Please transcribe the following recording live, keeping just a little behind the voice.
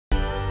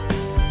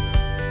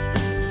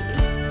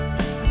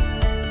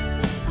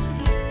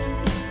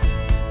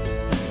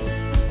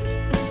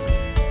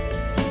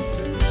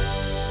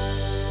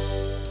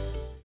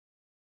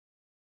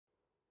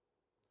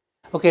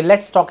Okay,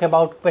 let's talk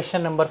about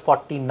question number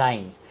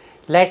 49.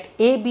 Let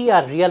A be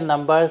a real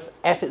numbers.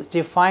 F is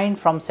defined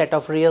from set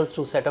of reals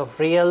to set of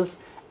reals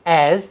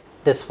as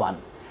this one.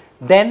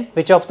 Then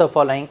which of the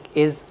following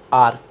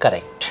are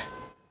correct?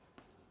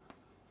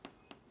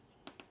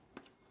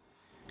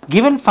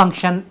 Given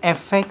function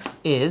fx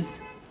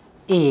is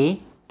a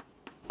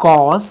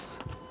cos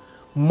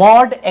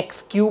mod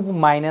x cube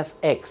minus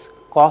x.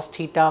 Cos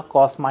theta,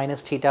 cos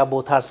minus theta,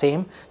 both are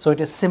same. So it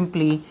is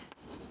simply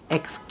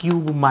x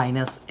cube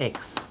minus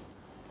x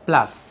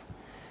plus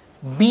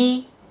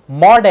b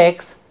mod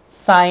x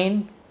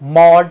sine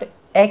mod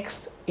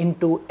x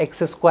into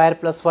x square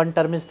plus 1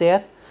 term is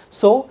there.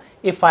 So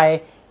if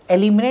I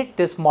eliminate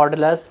this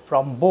modulus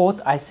from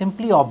both, I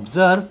simply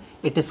observe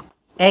it is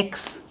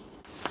x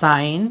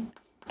sine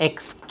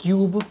x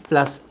cube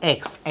plus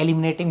x,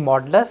 eliminating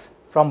modulus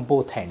from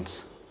both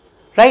ends,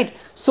 right?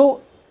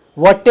 So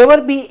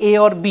whatever be a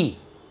or b,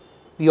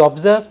 we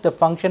observe the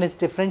function is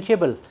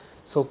differentiable.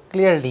 So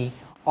clearly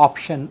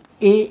option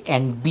A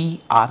and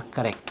B are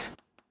correct.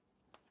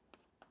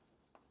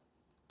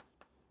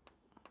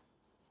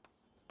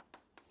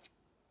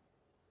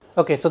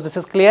 Okay, so this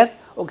is clear.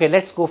 Okay,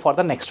 let's go for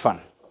the next one.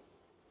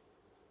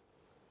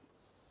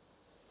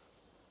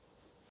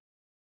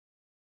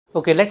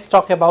 Okay, let's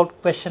talk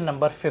about question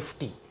number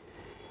 50.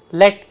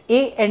 Let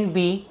A and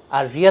B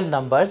are real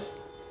numbers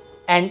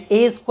and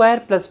a square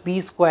plus b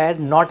square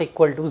not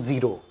equal to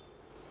 0.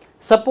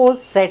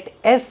 Suppose set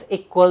S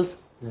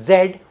equals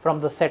z from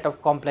the set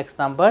of complex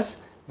numbers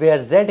where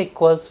z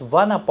equals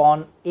 1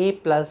 upon a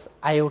plus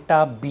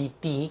iota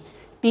bt.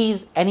 T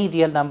is any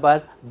real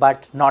number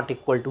but not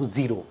equal to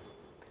 0.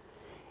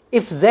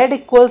 If z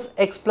equals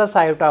x plus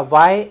iota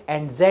y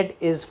and z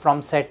is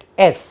from set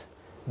S,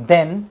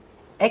 then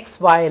x,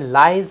 y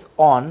lies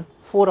on,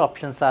 4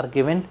 options are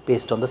given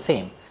based on the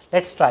same.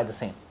 Let's try the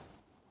same.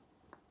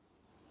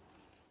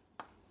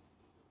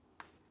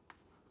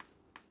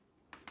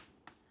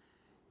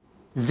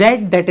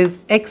 Z, that is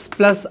x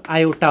plus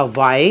iota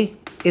y,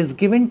 is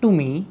given to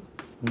me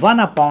 1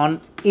 upon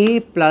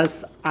a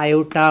plus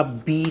iota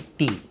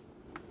bt,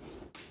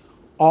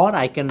 or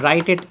I can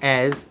write it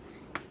as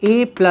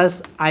a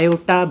plus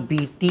iota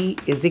bt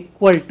is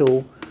equal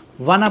to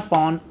 1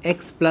 upon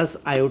x plus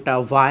iota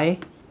y.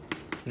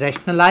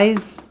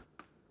 Rationalize,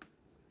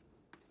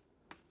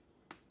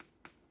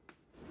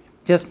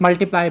 just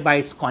multiply by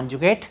its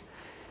conjugate.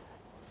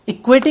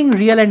 Equating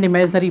real and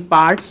imaginary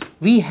parts,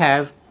 we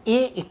have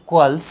a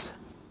equals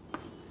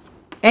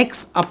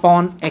x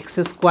upon x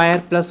square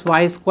plus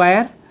y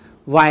square,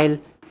 while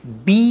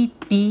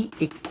bt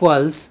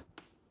equals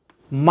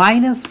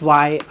minus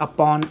y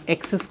upon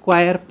x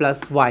square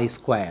plus y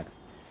square.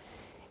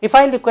 If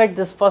I look at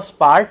this first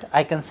part,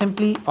 I can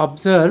simply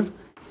observe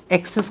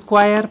x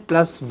square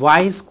plus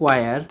y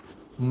square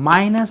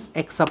minus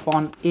x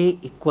upon a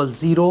equals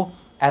 0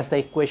 as the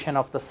equation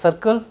of the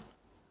circle.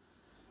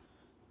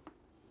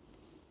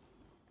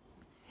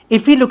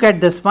 If we look at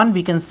this one,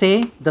 we can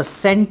say the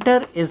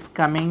center is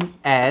coming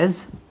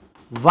as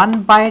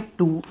 1 by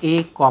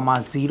 2a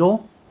comma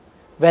 0,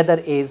 whether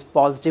a is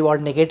positive or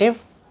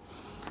negative,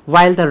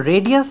 while the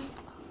radius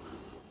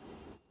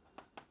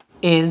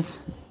is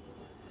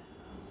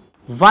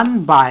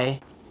 1 by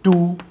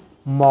 2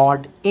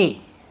 mod a,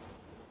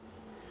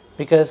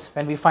 because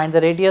when we find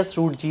the radius,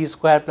 root g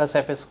square plus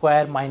f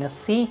square minus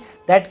c,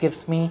 that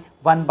gives me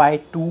 1 by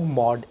 2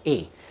 mod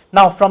a.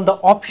 Now from the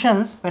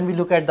options, when we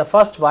look at the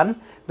first one,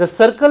 the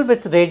circle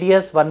with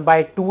radius 1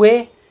 by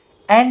 2a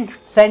and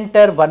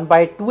center 1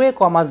 by 2a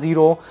comma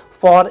 0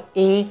 for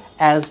a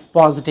as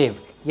positive.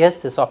 Yes,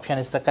 this option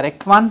is the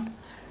correct one.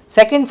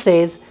 Second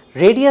says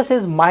radius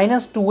is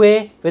minus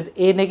 2a with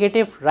a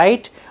negative,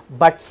 right?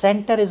 But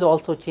center is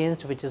also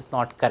changed, which is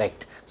not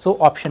correct. So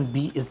option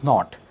B is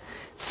not.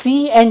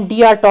 C and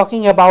D are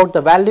talking about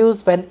the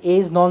values when a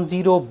is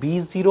non-zero, b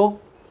is 0,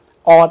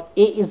 or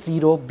a is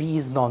 0, b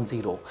is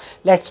non-zero.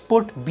 Let's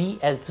put b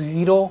as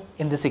 0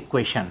 in this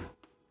equation.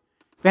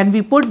 When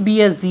we put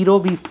b as 0,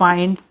 we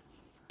find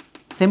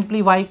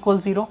simply y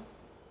equals 0.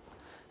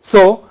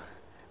 So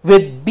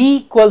with b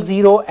equals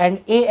 0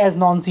 and a as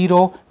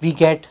non-zero, we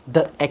get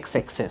the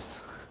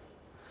x-axis.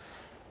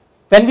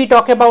 When we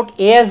talk about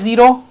a as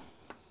 0,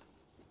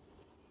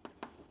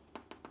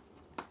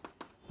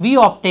 we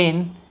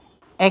obtain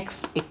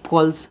x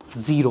equals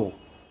 0.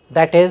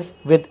 That is,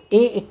 with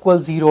a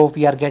equals 0,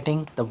 we are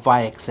getting the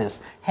y-axis.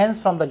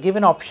 Hence, from the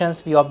given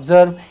options, we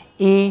observe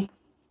A,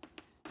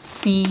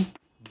 C,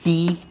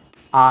 D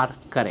are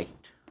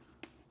correct.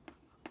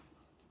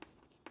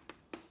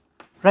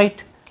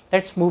 Right?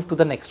 Let's move to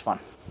the next one.